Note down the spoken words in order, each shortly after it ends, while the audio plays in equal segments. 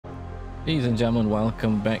Ladies and gentlemen,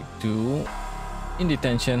 welcome back to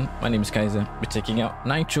IndieTention. My name is Kaiser. We're checking out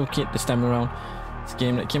Nitro Kid this time around. It's a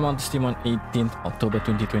game that came out to Steam on 18th October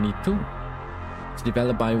 2022. It's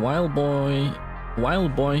developed by Wild Boy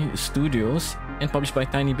Studios and published by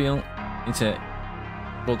tinyBuild. It's a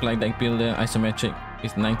roguelike deck builder, isometric,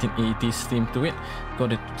 with 1980s theme to it.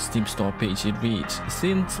 Got the Steam store page. It reads: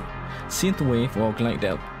 synthwave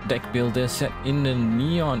roguelike deck builder set in the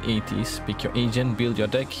neon 80s. Pick your agent, build your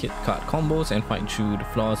deck, hit card combos, and fight through the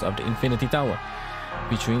floors of the Infinity Tower.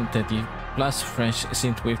 Featuring 30 plus fresh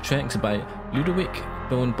synthwave tracks by Ludovic,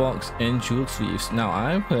 Tonebox, and Jules Reeves. Now,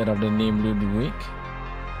 I've heard of the name Ludovic.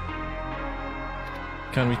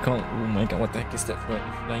 Can't recall. Oh my god, what the heck is that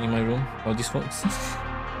flying in my room? All these folks.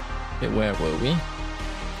 Okay, where were we?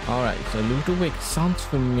 Alright, so Ludovic sounds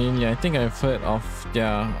familiar. I think I've heard of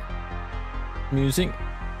their music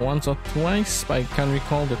once or twice, but I can't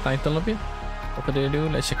recall the title of it. What could they do?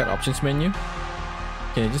 Let's check out options menu.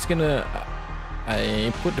 Okay, just gonna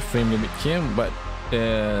I put the frame limit here, but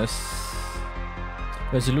the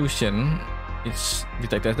resolution it's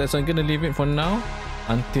detected. So I'm gonna leave it for now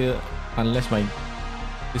unless my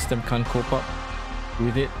system can't cope up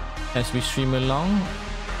with it as we stream along.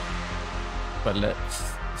 But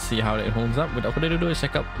let's see how it holds up. Without further ado, let's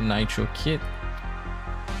check out Nitro Kid.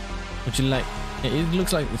 Would you like? It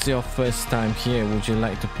looks like it's your first time here. Would you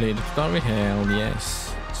like to play the tutorial? Hell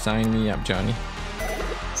yes. Sign me up, Johnny.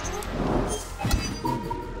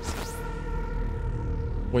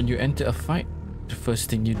 When you enter a fight, the first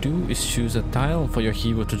thing you do is choose a tile for your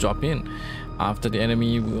hero to drop in. After, the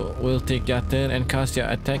enemy will take their turn and cast their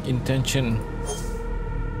attack intention.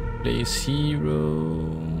 Place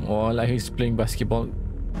hero, or like he's playing basketball,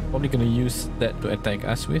 probably gonna use that to attack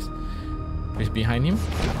us with. He's behind him.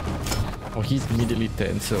 Oh, he immediately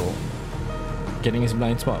turned, so getting his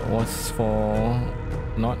blind spot was for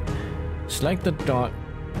not. Select the dot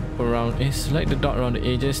around the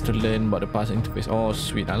edges to learn about the pass interface. Oh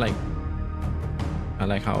sweet, I like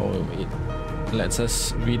how it lets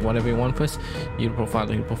us read whatever we want first. Hero profile.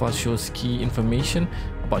 The hero profile shows key information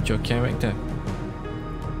about your character.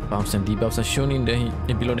 Buffs and debuffs are shown in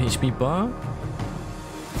below the HP bar.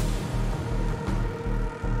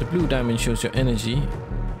 The blue diamond shows your energy,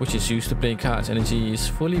 which is used to play cards. Energy is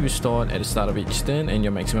fully restored at the start of each turn, and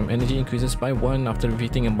your maximum energy increases by 1 after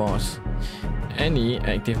defeating a boss. Any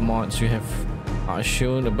active mods you have are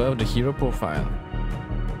shown above the hero profile.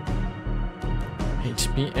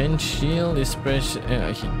 HP and shield is precious.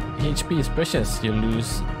 HP is precious. You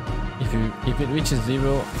lose if it reaches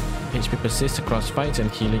 0. HP persists across fights, and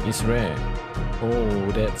healing is rare.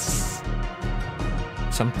 Oh, that's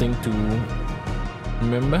something to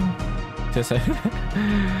remember. Just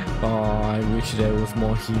oh, I wish there was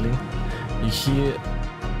more healing. You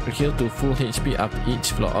heal to full HP after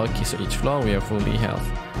each floor. Okay, so each floor we have fully health.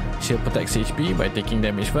 Shield protects HP by taking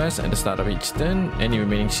damage first at the start of each turn. Any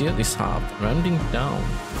remaining shield is halved, rounding down.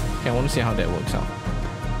 Okay, I want to see how that works out.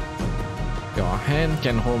 Your hand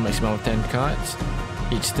can hold maximum of 10 cards.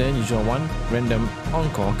 Each turn you draw 1 random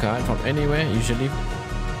encore card from anywhere, usually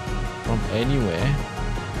from anywhere,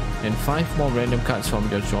 and 5 more random cards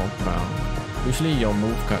from your draw pile, usually your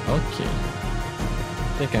move card. Okay,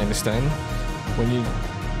 I think I understand.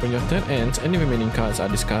 When your turn ends, any remaining cards are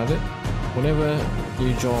discarded. Whenever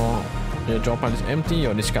your draw pile is empty,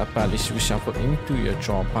 your discard pile is reshuffled into your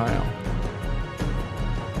draw pile.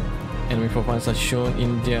 Enemy profiles are shown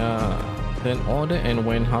in their turn order, and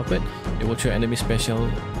when hovered, it will show enemy special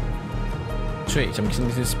traits. I'm guessing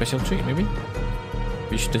this is a special trait, maybe?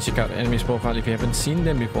 You should check out enemy's profile if you haven't seen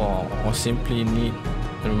them before, or simply need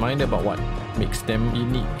a reminder about what makes them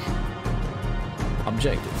unique.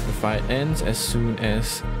 Objective. The fight ends as soon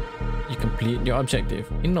as you complete your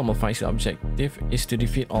objective. In normal fights, the objective is to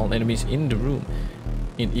defeat all enemies in the room.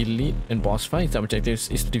 In elite and boss fights, the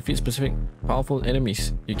objective is to defeat specific powerful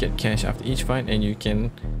enemies. You get cash after each fight, and you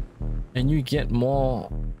get more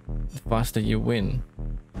the faster you win.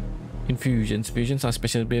 Infusions. Fusions are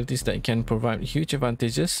special abilities that can provide huge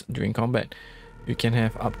advantages during combat. You can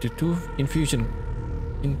have up to 2 infusions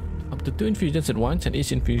at once, and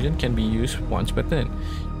each infusion can be used once per turn.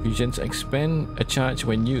 Infusions expend a charge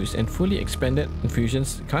when used, and fully expended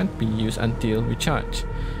infusions can't be used until recharged.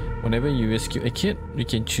 Whenever you rescue a kid, you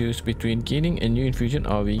can choose between gaining a new infusion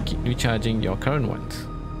or recharging your current ones.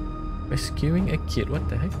 Rescuing a kid, what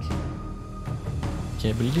the heck? Okay,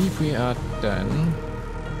 I believe we are done.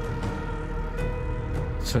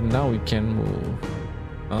 So now we can move.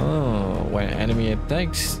 Oh, when enemy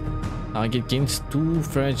attacks, target gains 2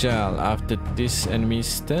 fragile. After this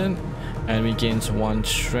enemy's turn, enemy gains 1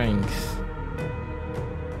 strength.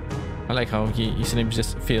 I like how his name is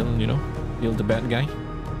just Phil, you know, Phil the bad guy.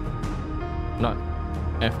 Not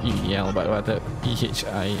F-E-E-L, but rather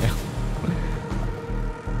P-H-I-L.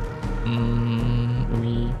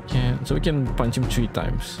 We can punch him 3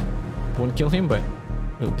 times. Won't kill him, but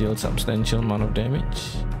will deal substantial amount of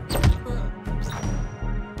damage.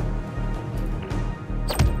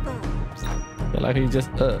 Like he just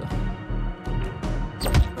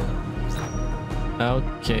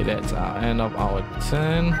Okay, that's our end of our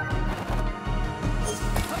turn.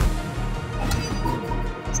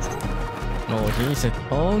 Oh, he said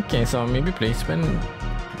okay, so maybe placement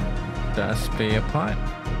does play a part.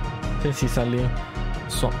 Since he suddenly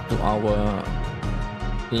swapped to our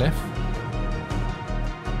left.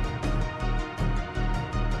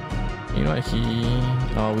 You know,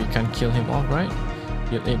 we can't kill him off, right?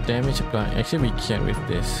 Deal 8 damage apply. Actually, we can with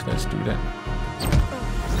this. Let's do that.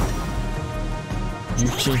 You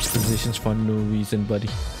changed positions for no reason, buddy.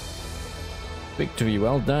 Victory,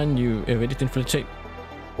 well done. You are ready to infiltrate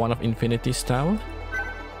one of Infinity's tower.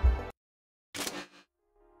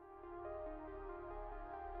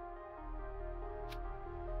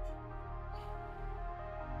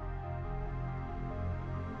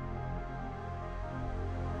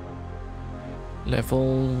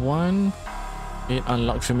 Level 1. It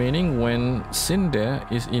unlocks remaining when Cinder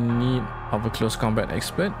is in need of a close combat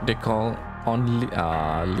expert. They call on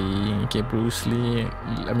Lee. Okay, Bruce Lee.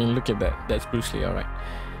 I mean, look at that. That's Bruce Lee, alright.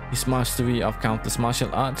 His mastery of countless martial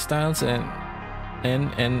art styles and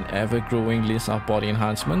an ever-growing list of body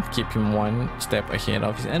enhancement keep him one step ahead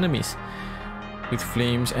of his enemies. With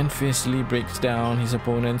flames and fiercely breaks down his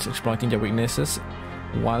opponents, exploiting their weaknesses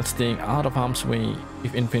while staying out of harm's way.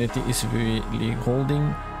 If Infinity is really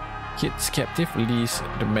holding kids captive, Lee's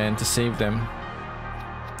the man to save them.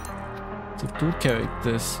 So 2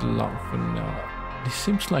 characters locked for now. This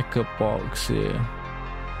seems like a boxer.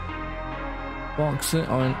 Boxer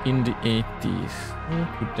in the 80s. Who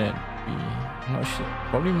could that be? I'm not sure.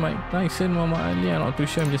 Probably Mike Tyson, Mama Ali. I'm not too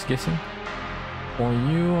sure. I'm just guessing. For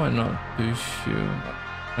you, I'm not too sure.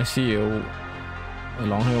 I see a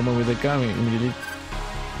long hair woman with a gun. Immediately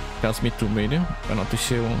tells me Tomb Raider. I'm not too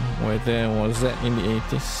sure whether was that in the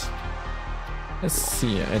 80s. Let's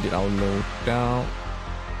see. Edit our loadout.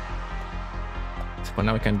 So for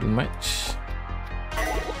now, we can't do much.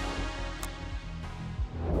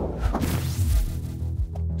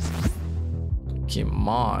 Okay,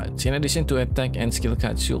 mods. In addition to attack and skill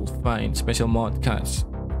cards, you'll find special mod cards.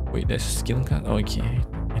 Wait, there's skill card? Okay.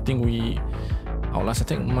 I think our last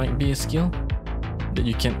attack might be a skill that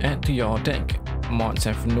you can add to your deck. Mods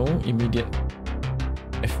have no immediate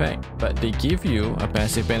effect, but they give you a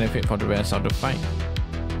passive benefit for the rest of the fight.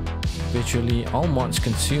 Virtually all mods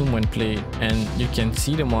consume when played, and you can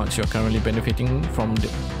see the mods you're currently benefiting from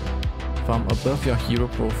above your hero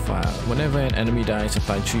profile. Whenever an enemy dies,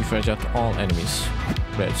 apply 3 fragile to all enemies.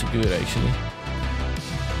 That's good actually.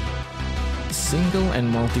 Single and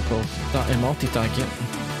multi-target.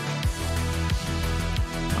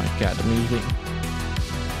 My god, the music.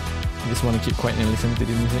 I just want to keep quiet and listen to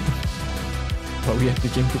the music. But we have a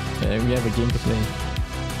game to play.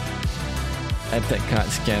 Attack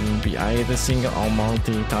cards can be either single or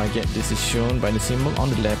multi-target. This is shown by the symbol on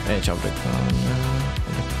the left edge of the card.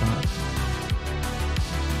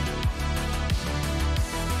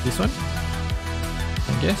 This one?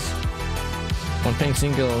 I guess. When playing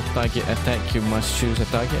single target attack, you must choose a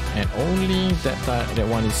target, and only that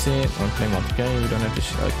one is set. When playing multiplayer, you don't have to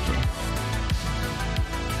choose. Okay.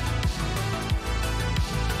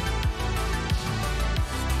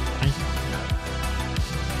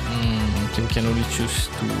 Okay, we can only choose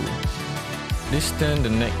 2. This turn, the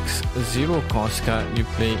next 0 cost card you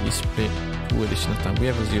play is played 2 additional times. We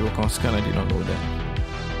have a 0 cost card. I did not know that.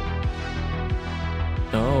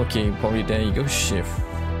 Oh, okay, probably there you go. Shift.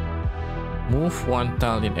 Move 1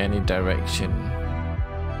 tile in any direction.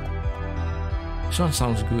 This one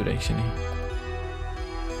sounds good actually.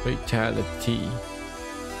 Fatality.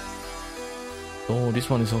 Oh, this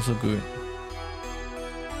one is also good.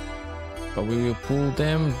 But we will pull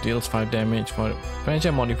them. Deals 5 damage for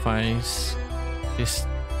fragile modifies this.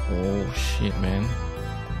 Oh shit, man.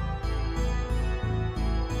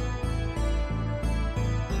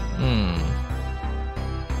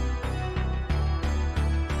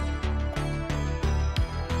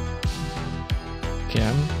 Okay,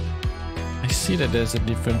 I see that there's a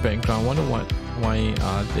different background. Wonder why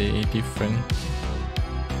are they different?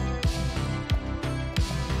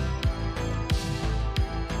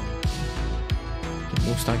 Okay,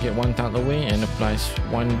 moves target 1 tile away and applies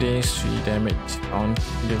 1d 3 damage on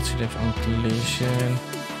deals 3 damage on collision.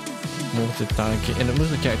 Moves the target and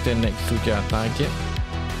moves the character next to their target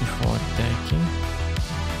with for attacking.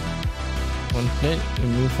 One plate,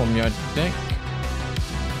 remove from your deck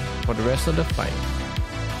for the rest of the fight.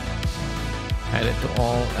 Add it to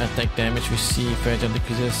all attack damage received. Fragile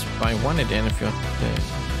decreases by 1 at the end of your turn.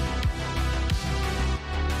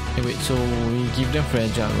 Hey, wait, so we give them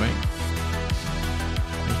fragile, right?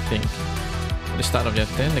 I think. At the start of their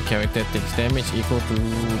turn, the character takes damage equal to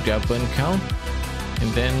their burn count,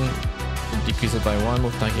 and then it decreases by 1.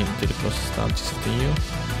 Move target to the closest target to you.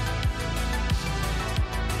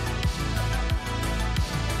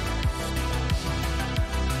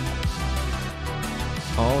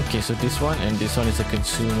 Okay, so this one and this one is a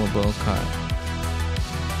consumable card.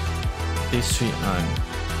 These 3 aren't.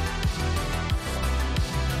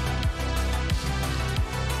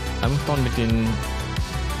 I'm torn between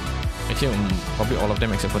actually probably all of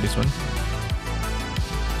them except for this one.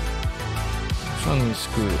 This one is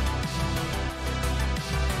good.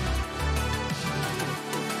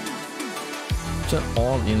 They're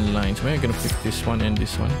all in line, so we're gonna pick this one and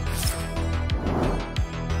this one.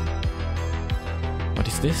 What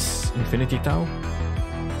is this? Infinity Tau?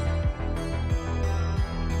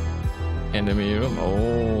 Enemy room.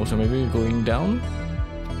 Oh, so maybe we're going down.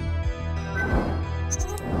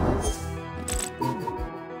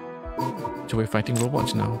 So we're fighting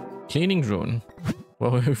robots now. Cleaning drone.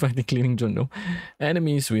 Well, we're fighting cleaning drone though.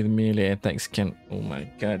 Enemies with melee attacks can... Oh my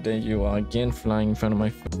god, there you are again flying in front of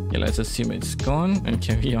my... Yeah, let's assume it's gone and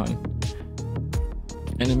carry on.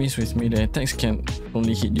 Enemies with melee attacks can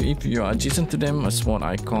only hit you if you are adjacent to them. A SWOT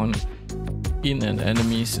icon in an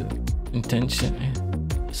enemy's intention...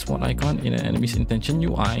 SWOT icon in an enemy's intention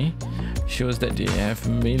UI shows that they have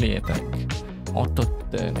melee attack. Auto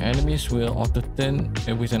turn. Enemies will auto turn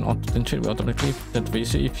with an auto turn trait will automatically turn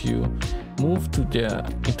face you if you move into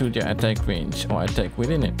their attack range or attack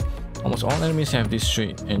within it. Almost all enemies have this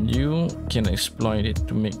trait, and you can exploit it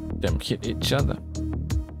to make them hit each other.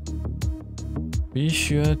 Be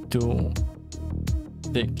sure to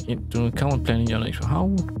take into account when planning your next.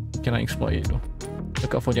 How can I exploit it though?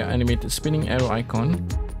 Look out for their animated spinning arrow icon.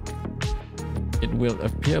 It will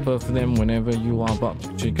appear above them whenever you are about to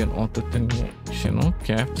trigger an auto turn action.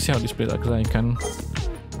 Okay, I have to see how this plays out because I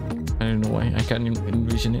don't know why I can't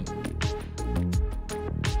envision it.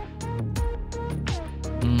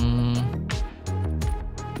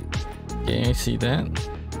 Okay, I see that.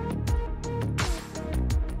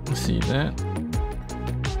 I see that.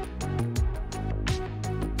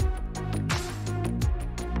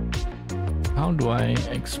 How do I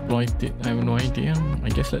exploit it? I have no idea. I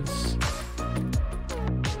guess let's...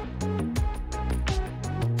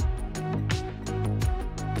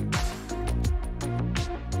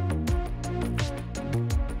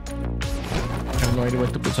 I have no idea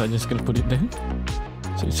what to put, so I'm just gonna put it there.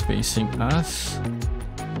 So it's facing us.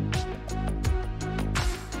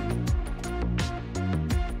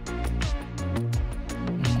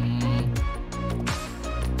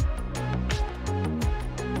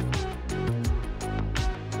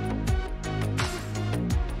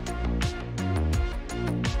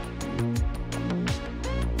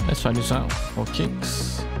 Let's try this out for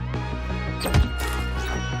kicks.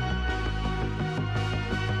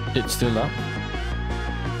 It's still up.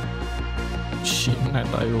 Shit, I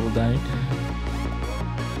thought I will die.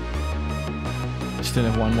 Still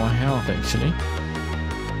have 1 more health actually.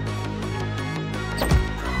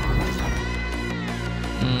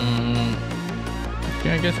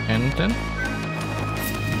 Okay, I guess end then.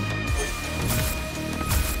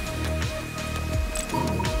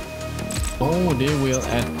 Oh, they will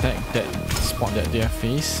attack that spot that they are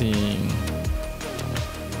facing.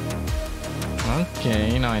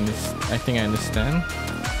 Okay, now I think I understand.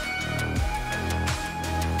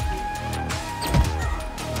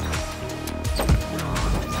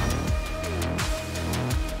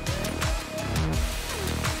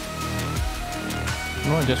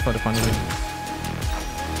 No, just for the fun of it.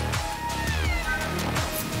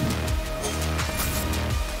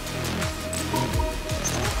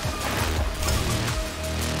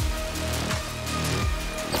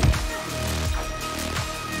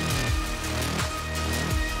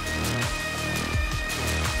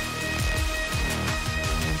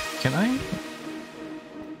 Can I?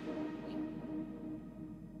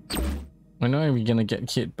 I know we're gonna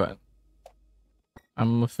get hit, but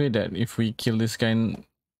I'm afraid that if we kill this guy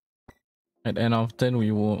at the end of turn,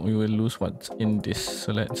 we will lose what's in this.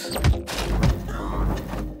 So let's...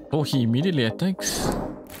 Oh, he immediately attacks.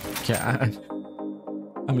 Okay,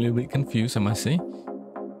 I'm a little bit confused, I must say.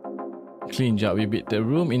 Clean job. We beat the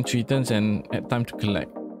room in 3 turns and had time to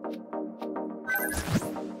collect.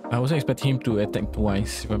 I wasn't expecting him to attack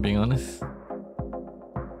twice, if I'm being honest.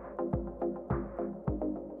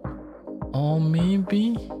 Or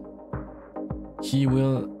maybe he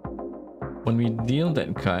will, when we deal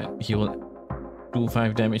that card, he will do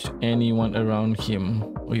 5 damage to anyone around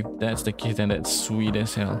him. If that's the case, then that's sweet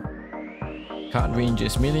as hell. Card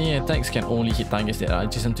ranges. Melee attacks can only hit targets that are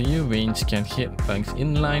adjacent to you. Range can hit targets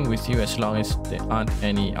in line with you as long as there aren't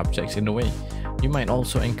any objects in the way. You might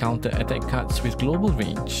also encounter attack cards with global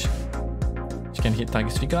range, which can hit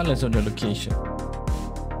targets regardless of their location.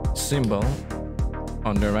 Symbol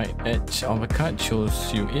on the right edge of a card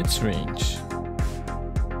shows you its range.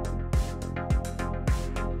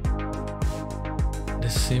 The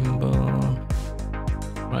symbol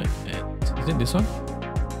right edge. Is it this one?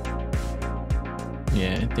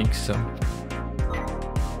 Yeah, I think so.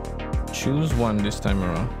 Choose one this time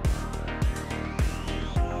around.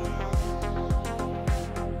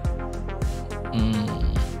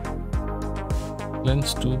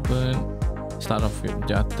 Lens to burn. Start off with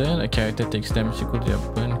their turn. A character takes damage equal to their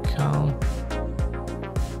burn count.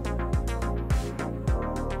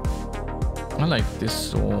 I like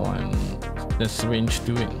this one. There's range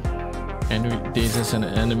to it. And it dazes an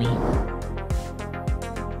enemy.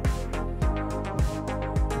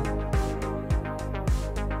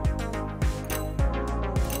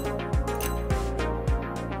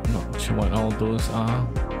 Not sure what all those are.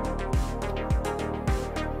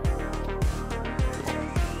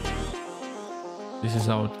 This is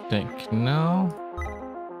our deck now.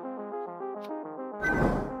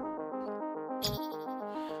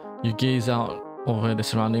 You gaze out over the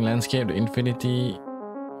surrounding landscape. The infinity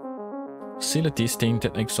facility's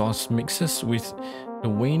tainted exhaust mixes with the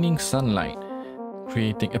waning sunlight,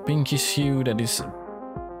 creating a pinkish hue that's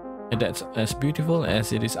as beautiful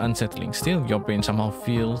as it is unsettling. Still, your brain somehow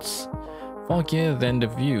feels foggier than the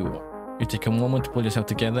view. You take a moment to pull yourself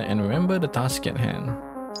together and remember the task at hand.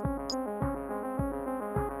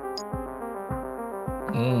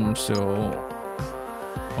 So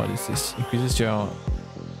what is this? Increases your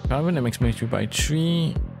carbon and maximum HP by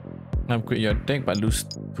 3. Upgrade your deck but lose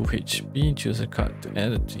 2 HP. Choose a card to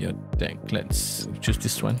add it to your deck. Let's choose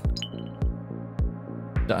this one.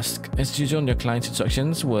 Dusk. As usual, your client's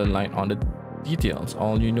instructions were light on the details.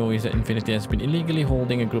 All you know is that Infinity has been illegally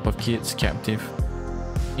holding a group of kids captive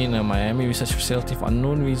in a Miami research facility for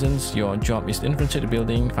unknown reasons. Your job is to infiltrate the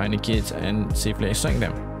building, find the kids, and safely extract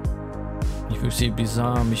them. You've received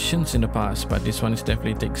bizarre missions in the past, but this one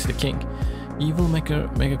definitely takes the cake. Evil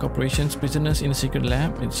mega corporations, prisoners in a secret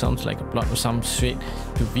lab. It sounds like a plot of some straight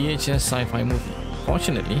to VHS sci-fi movie.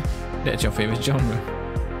 Fortunately, that's your favorite genre.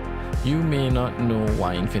 You may not know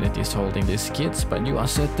why Infinity is holding these kids, but you are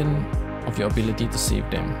certain of your ability to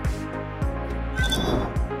save them.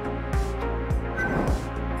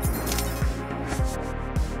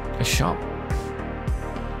 A shop.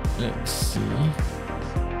 Let's see.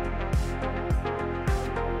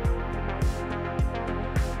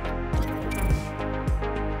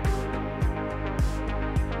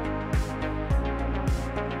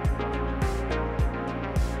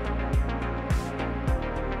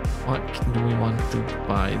 What do we want to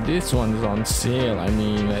buy? This one's on sale. I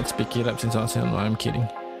mean, let's pick it up since it's on sale. No, I'm kidding.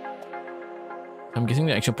 I'm guessing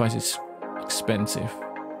the actual price is expensive.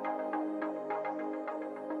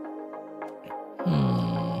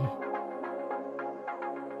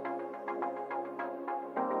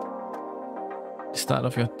 Start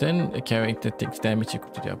of your turn, a character takes damage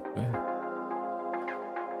equal to their burn.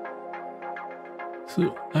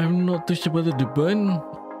 So I'm not too sure whether the burn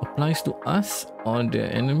applies to us or the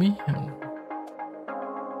enemy.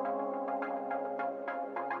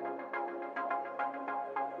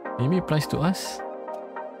 Maybe it applies to us.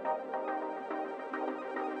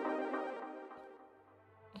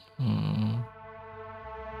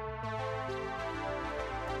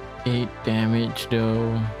 Eight damage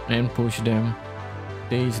though, and push them,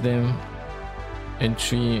 daze them, and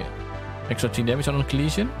 3 extra 3 damage on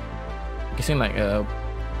collision. I'm guessing like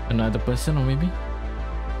another person or maybe.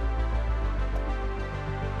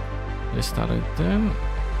 Let's start a turn.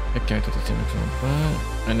 A character takes damage on burn.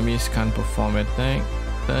 Enemies can't perform attack,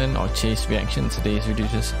 turn, or chase reactions. Daze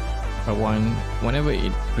reduces by 1 whenever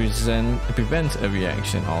it prevents a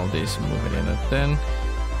reaction. All this move at the end of turn.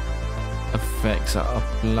 Effects are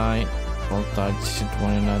applied while touching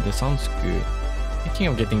one another. Sounds good. Thinking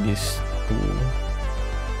of getting this too.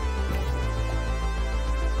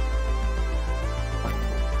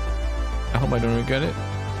 I hope I don't regret it.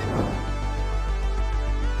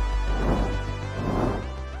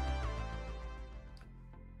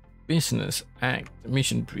 Business Act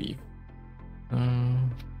Mission Brief.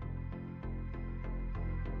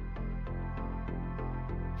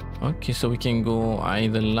 Okay, so we can go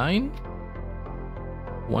either line.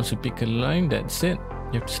 Once you pick a line, that's it.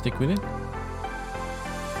 You have to stick with it.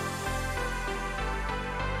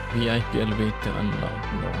 VIP elevator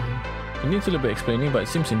unlocked. No. It needs a little bit explaining, but it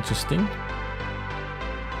seems interesting.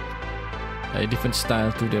 A different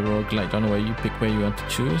style to the roguelike genre where you pick where you want to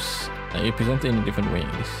choose. It presented in different ways.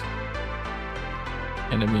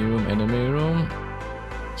 Enemy room.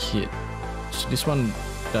 Hit. So this one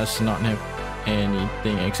does not have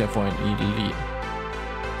anything except for an elite.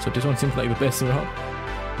 So this one seems like the best route.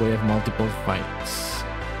 We have multiple fights.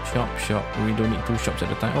 Shop. We don't need 2 shops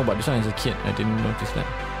at a time. Oh, but this one has a kit. I didn't notice that.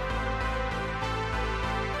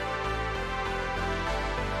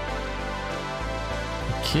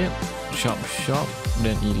 Kit. Shop,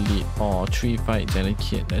 then elite, or 3 fights and a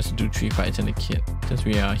kit. Let's do 3 fights and a kit, since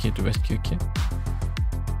we are here to rescue kit.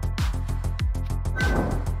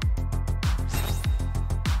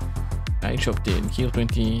 Nitro Kid, heal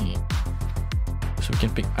 20, so we can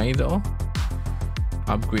pick either or.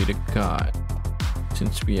 Upgrade a card,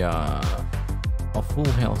 since we are of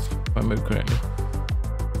full health, if I remember correctly.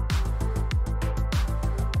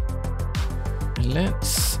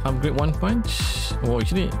 Let's upgrade 1 punch. Oh,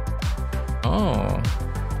 actually. Oh,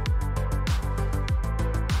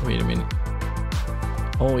 wait a minute.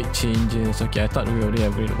 Oh, it changes. Okay, I thought we already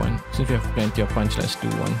upgraded 1. Since we have plenty of punch, let's do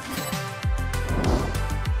 1.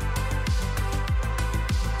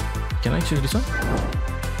 Can I choose this one?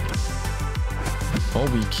 Oh,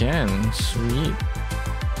 we can. Sweet.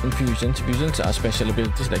 Infusions are special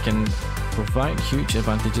abilities that can provide huge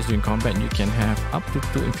advantages during combat. You can have up to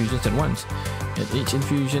 2 infusions at once, and each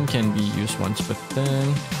infusion can be used once per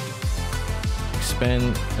turn.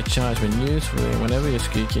 Expend a charge when used whenever your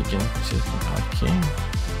skill kit can. Okay.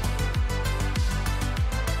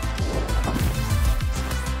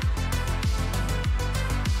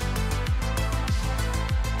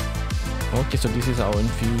 Okay, so this is our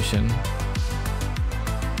infusion.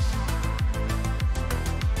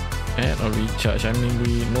 Add or recharge. I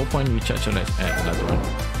mean, no point recharge, so let's add another one.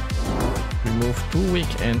 Remove 2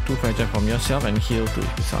 weak and 2 fragile from yourself and heal 2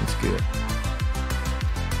 if it sounds good.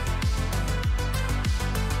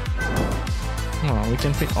 Oh, we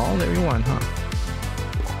can pick all that we want, huh?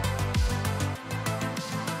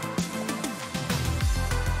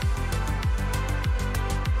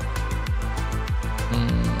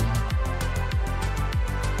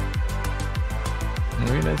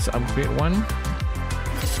 Maybe let's upgrade 1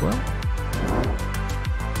 as well.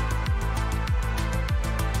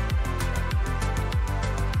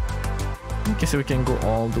 Okay, so we can go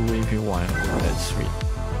all the way if you want. That's sweet.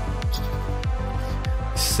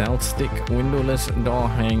 Cell stick, windowless door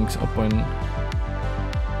hangs open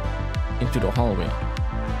into the hallway.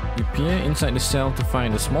 You peer inside the cell to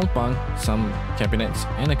find a small bunk, some cabinets,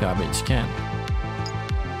 and a garbage can.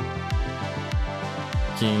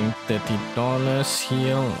 Gain $30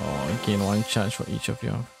 heal, or gain 1 charge for each of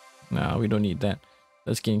you. Nah, we don't need that.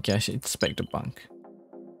 Let's gain cash. Inspect the bunk.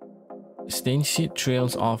 Stain sheet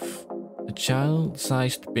trails off a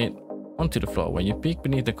child-sized bed onto the floor. When you peek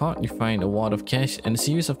beneath the cot, you find a wad of cash and a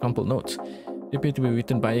series of crumpled notes. They appear to be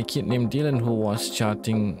written by a kid named Dylan who was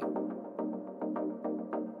charting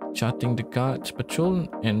the guards patrol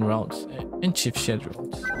and routes and shift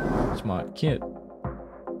schedules. Smart kid.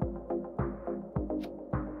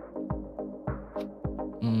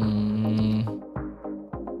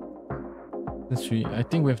 I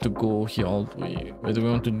think we have to go here all the way. Whether we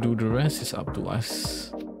want to do the rest is up to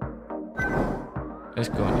us. Let's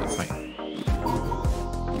go on that fight.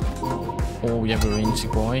 Oh, we have a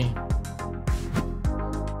ranged boy.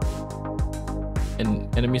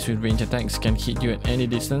 And enemies with range attacks can hit you at any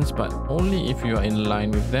distance, but only if you are in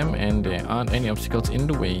line with them and there aren't any obstacles in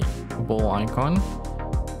the way. Bow icon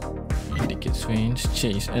indicates range.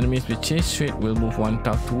 Chase. Enemies with chase trait will move 1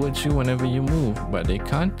 tile towards you whenever you move, but they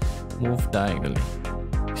can't move diagonally.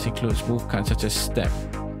 This includes move cards such as step,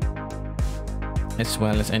 as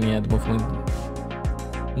well as any other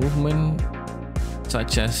movement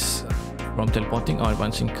such as from teleporting or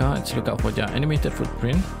advancing cards. Look out for their animated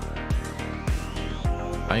footprint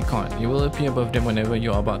icon. It will appear above them whenever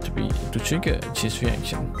you are about to trigger a chase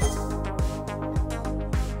reaction.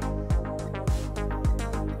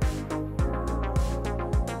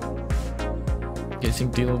 Guessing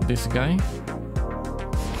deal with this guy.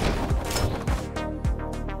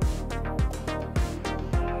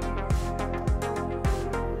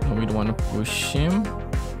 We don't want to push him.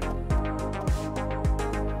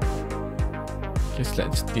 Just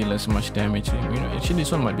let's deal as much damage. You know, actually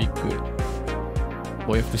this one might be good.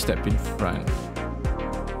 Boy, have to step in front.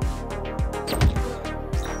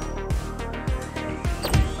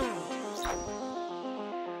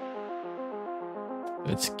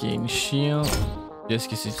 Let's gain shield. Just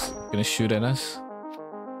because he's gonna shoot at us.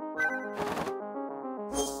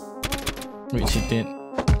 Which he did.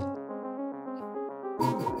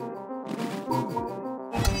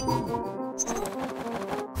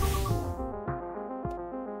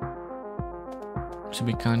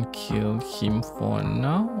 we can't kill him for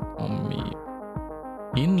now. Or maybe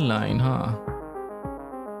inline, huh?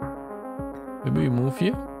 Maybe we move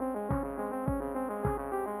here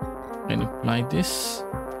and apply this.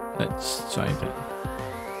 Let's try that.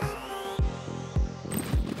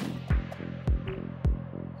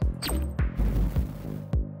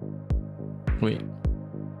 Wait.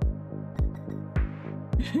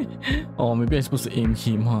 Oh, maybe I'm supposed to aim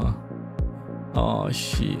him, huh? Oh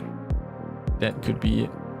shit. That could be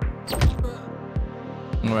it.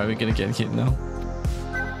 Alright, we're gonna get hit now.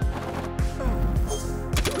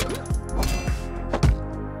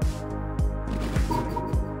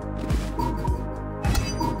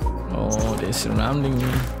 Oh, they're surrounding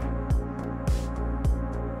me.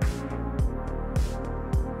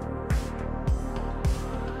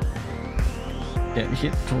 Get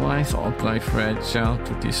hit twice or apply fragile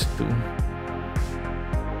to these two.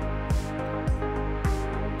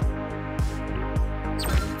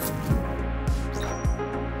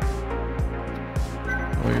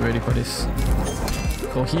 Are we ready for this?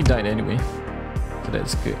 Oh, he died anyway, so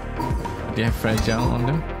that's good. They have fragile on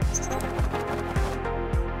them.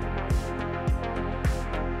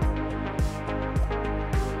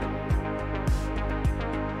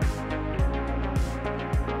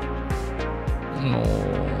 No,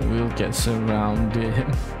 we'll get surrounded.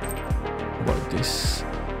 What about this?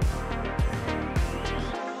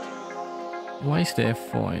 Why is there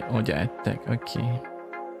 4? Oh, the attack. Okay.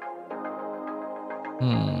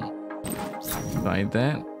 Try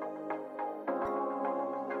that.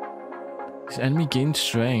 His enemy gains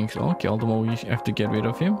strength. Okay, all the more we have to get rid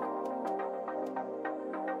of him.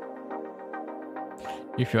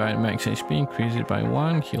 If you are at max HP, increase it by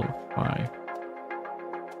 1, heal 5.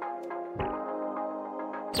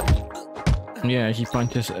 Yeah, he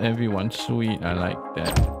punches everyone. Sweet, I like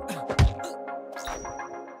that.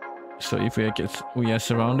 So if we are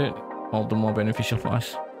surrounded, all the more beneficial for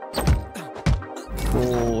us.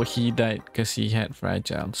 Oh, he died because he had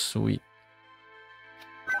fragile. Sweet.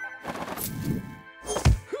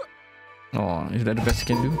 Oh, is that the best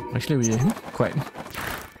you can do? Actually, we quite.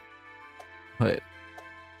 But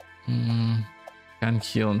can't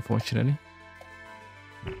heal, unfortunately.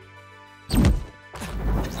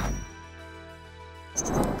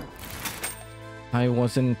 I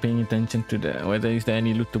wasn't paying attention to whether is there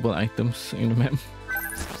any lootable items in the map.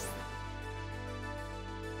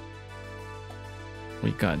 We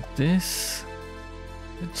got this.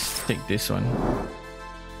 Let's take this one.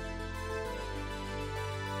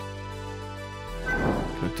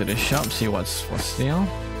 Go to the shop, see what's for sale.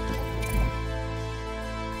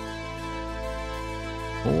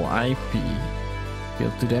 OIP.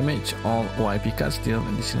 Deal 2 damage. All OIP cards deal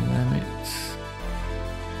additional damage.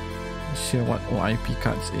 Not sure what OIP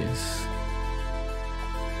cards is.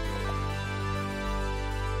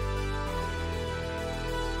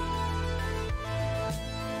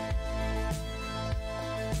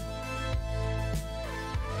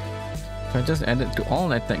 If I just add it to all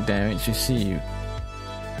attack damage, you see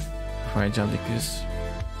fragile decrease.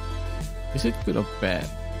 Is it good or bad?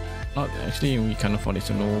 Not actually, we can't afford it,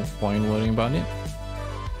 so no point worrying about it.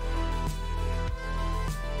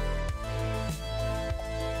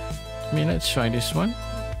 I mean, let's try this one.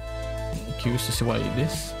 I'm curious to see what it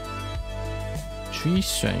is. 3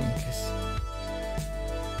 strength.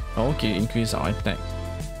 Okay, increase our attack,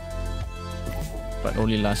 but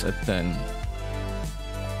only lasts a turn.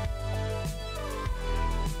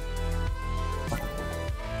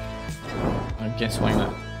 I guess why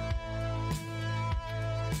not?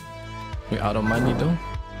 We're out of money though.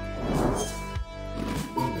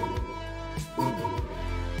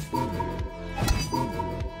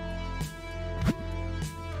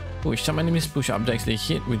 Push. Some enemies push objects they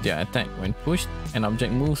hit with their attack. When pushed, an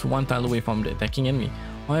object moves 1 tile away from the attacking enemy.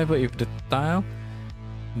 However, if the tile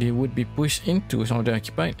they would be pushed into is already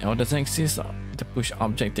occupied or doesn't exist, the push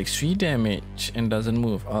object takes 3 damage and doesn't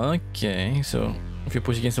move. Okay, so if you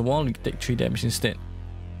push against the wall, you take 3 damage instead.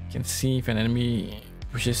 You can see if an enemy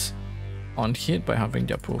pushes on hit by hovering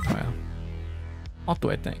their profile. Auto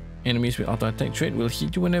attack. Enemies with auto attack trait will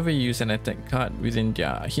hit you whenever you use an attack card within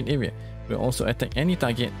their hit area. Will also attack any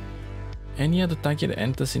target. Any other target that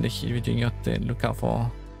enters in the hit during your turn. Look out for.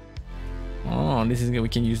 Oh, this is good. We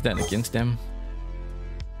can use that against them.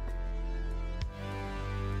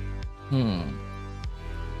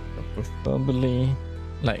 Preferably,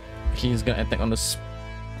 like he's gonna attack on the.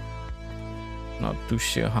 Not too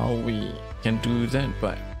sure how we can do that,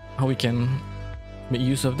 but how we can make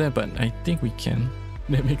use of that. But I think we can.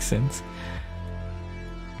 That makes sense.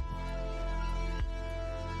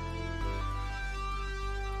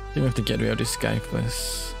 I think we have to get rid of this guy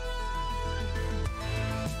first.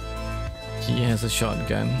 He has a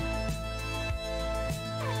shotgun.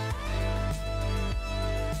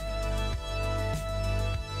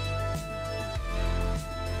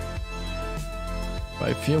 But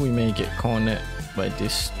I fear we may get cornered by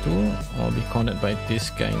this two, or be cornered by this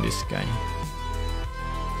guy and this guy.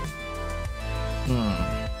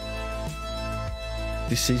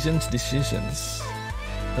 Decisions.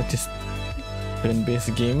 That is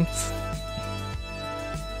turn-based games.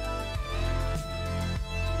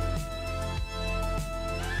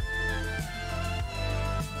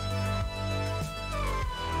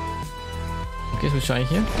 Okay, so try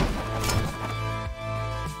here.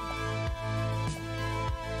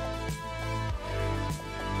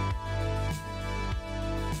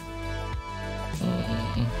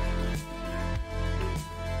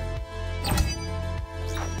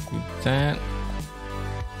 That.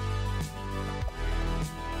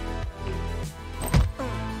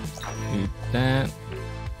 Do that.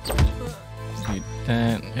 Do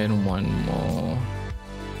that, and one more.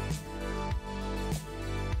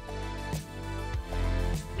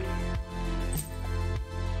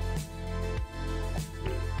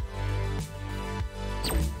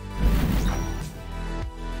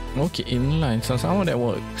 Okay, inline. So somehow that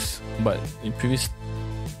works, but in previous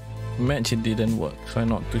match it didn't work, so I'm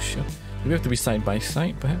not too sure. We have to be side by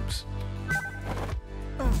side, perhaps.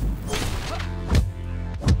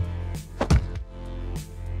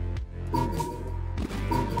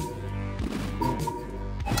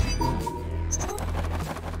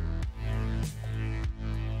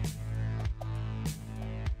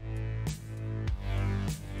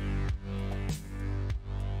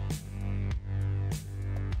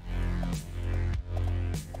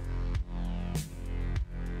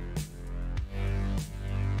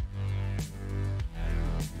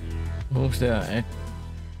 Moves the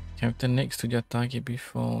character next to your target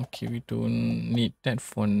before. Okay, we don't need that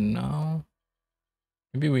for now.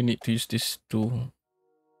 Maybe we need to use this tool.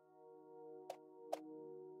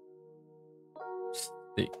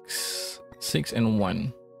 6 and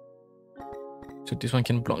 1. So this one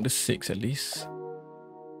can block the 6 at least.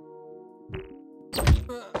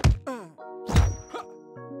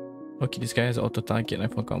 Okay, this guy has auto target. I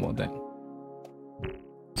forgot about that.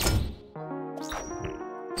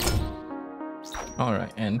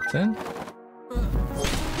 Alright, enter.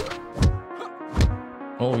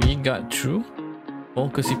 Oh, he got through. Oh,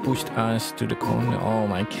 because he pushed us to the corner. Oh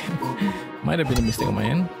my god. Might have been a mistake on my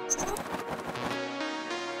end.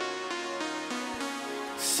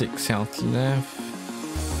 6 health left.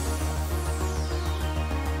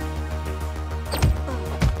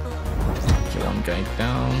 Kill one guy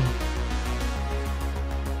down.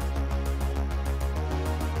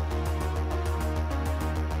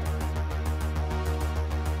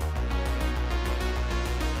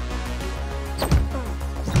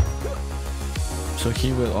 So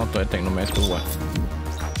he will auto attack no matter what.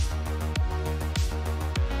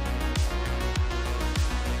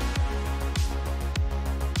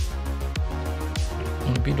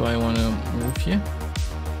 Maybe do I want to move here?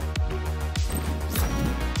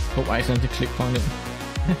 Hope I accidentally click on it.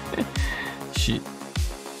 Shit.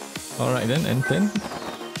 Alright then, and then.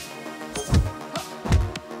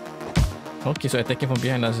 Okay, so attacking from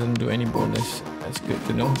behind doesn't do any bonus. That's good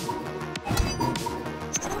to know.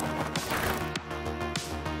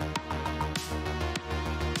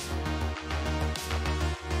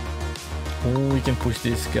 Oh, we can push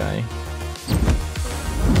this guy.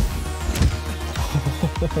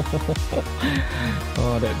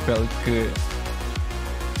 Oh, that felt good.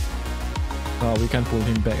 Oh, we can't pull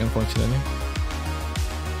him back, unfortunately.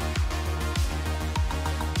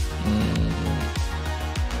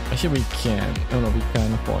 Actually, we can. Oh no, we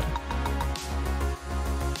can't afford.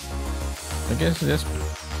 I guess just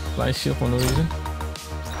fly shield for no reason.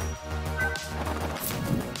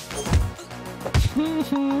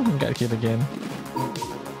 Got killed again.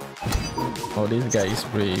 Oh, this guy is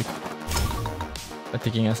brave. By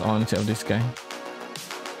taking us on instead of this guy.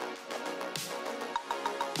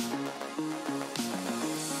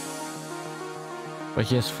 But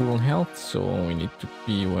he has full health, so we need to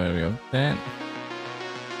be wary of that.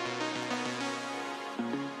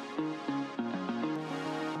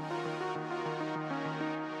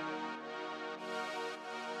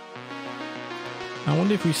 I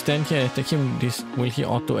wonder if we stand here and attack him, will he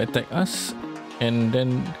auto attack us? And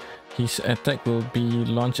then his attack will be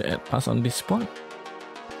launched at us on this spot?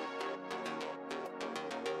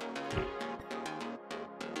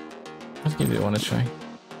 Let's give it one a try.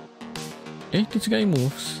 Eh, this guy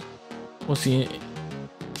moves. What's he?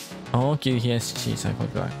 Oh, okay, he has cheese, I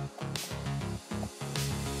forgot.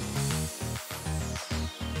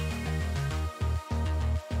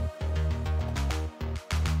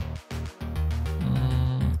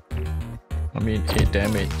 mean 8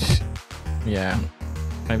 damage. Yeah,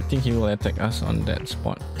 I think he will attack us on that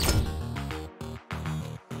spot.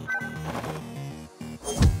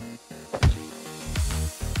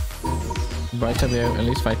 Bright side, we are at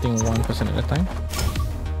least fighting 1% at a time.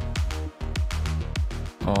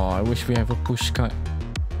 Oh, I wish we have a push card.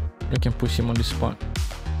 We can push him on this spot.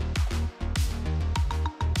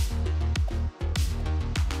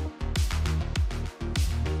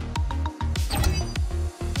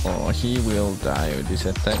 Oh, he will die with this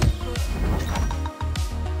attack.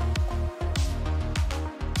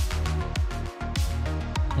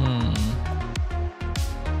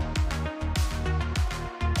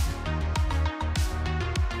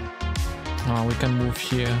 Oh, we can move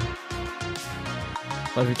here.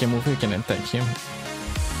 But we can move here, we can attack him.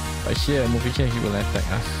 But here, moving here, he will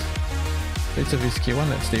attack us. So it's a risky one,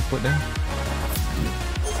 let's stay put there.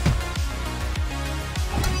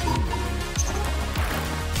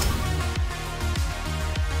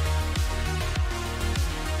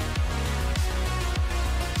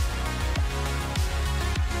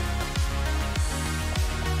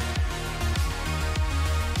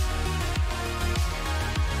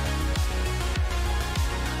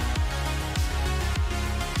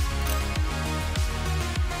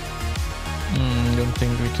 Don't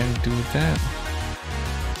think we can do that.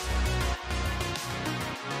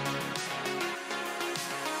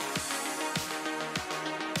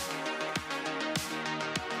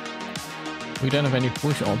 We don't have any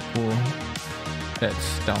push or pull.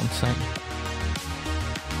 That's downside.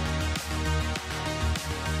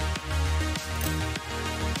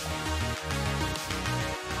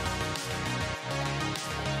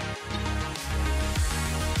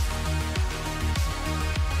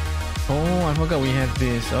 Oh, I forgot we have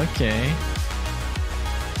this. Okay.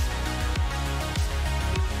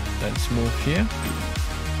 Let's move here.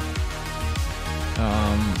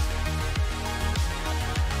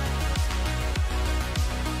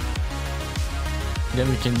 Then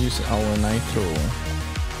we can use our Nitro.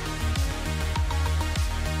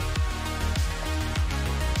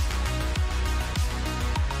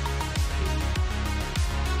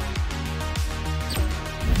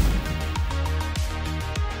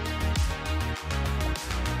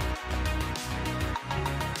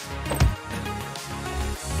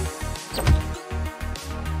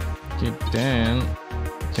 Then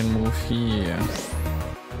we can move here,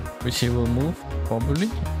 which he will move probably,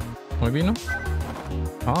 maybe no.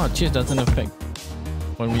 Ah, cheese doesn't affect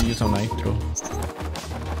when we use our Nitro.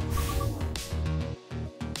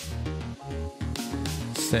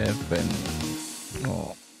 Seven.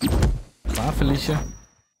 Oh, bye Felicia.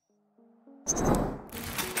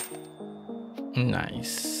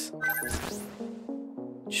 Nice.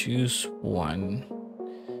 Choose one.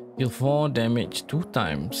 Deal 4 damage 2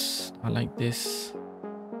 times. I like this.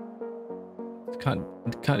 The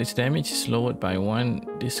card its damage is lowered by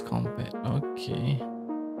 1 this combat. Okay.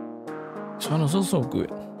 This one was also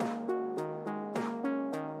good.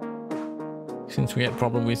 Since we had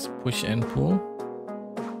problem with push and pull.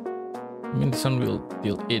 I mean, this one will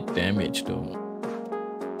deal 8 damage though.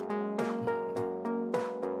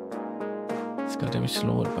 This card damage is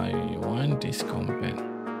lowered by 1 this combat.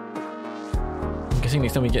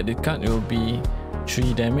 Next time we get the card, it will be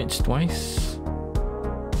 3 damage twice.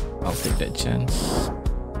 I'll take that chance.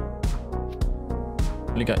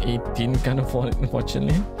 Only got 18, can't afford it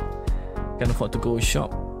unfortunately. Can't afford to go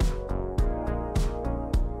shop.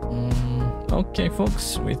 Okay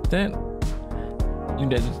folks, with that, I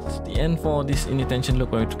think that's the end for this IndieTention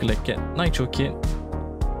look where we took a look at Nitro Kid.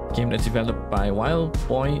 Game that's developed by Wild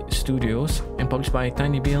Boy Studios and published by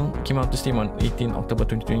tinyBuild. It came out to Steam on 18 October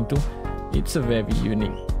 2022. It's a very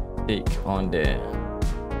unique take on the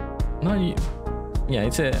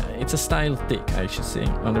it's a style take, I should say,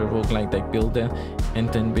 on the roguelike deck builder and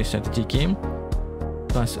turn-based strategy game,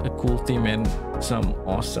 plus a cool theme and some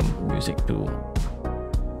awesome music to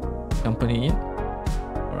accompany it.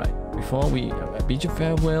 Alright, before we bid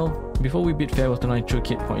farewell to Nitro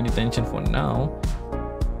Kid for IndieTention for now,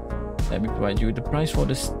 let me provide you the price for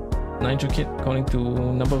this Nitro Kit according to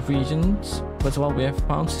number of regions. First of all, we have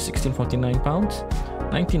pounds, 1649 pounds,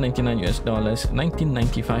 1999 US dollars,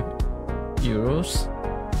 1995 euros,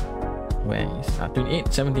 where is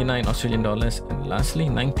 2879 Australian dollars, and lastly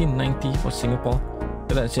 1990 for Singapore.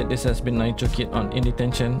 So that's it. This has been Nitro Kit on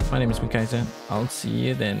IndieTention. My name is Kaizer. I'll see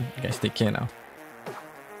you then. You guys take care now.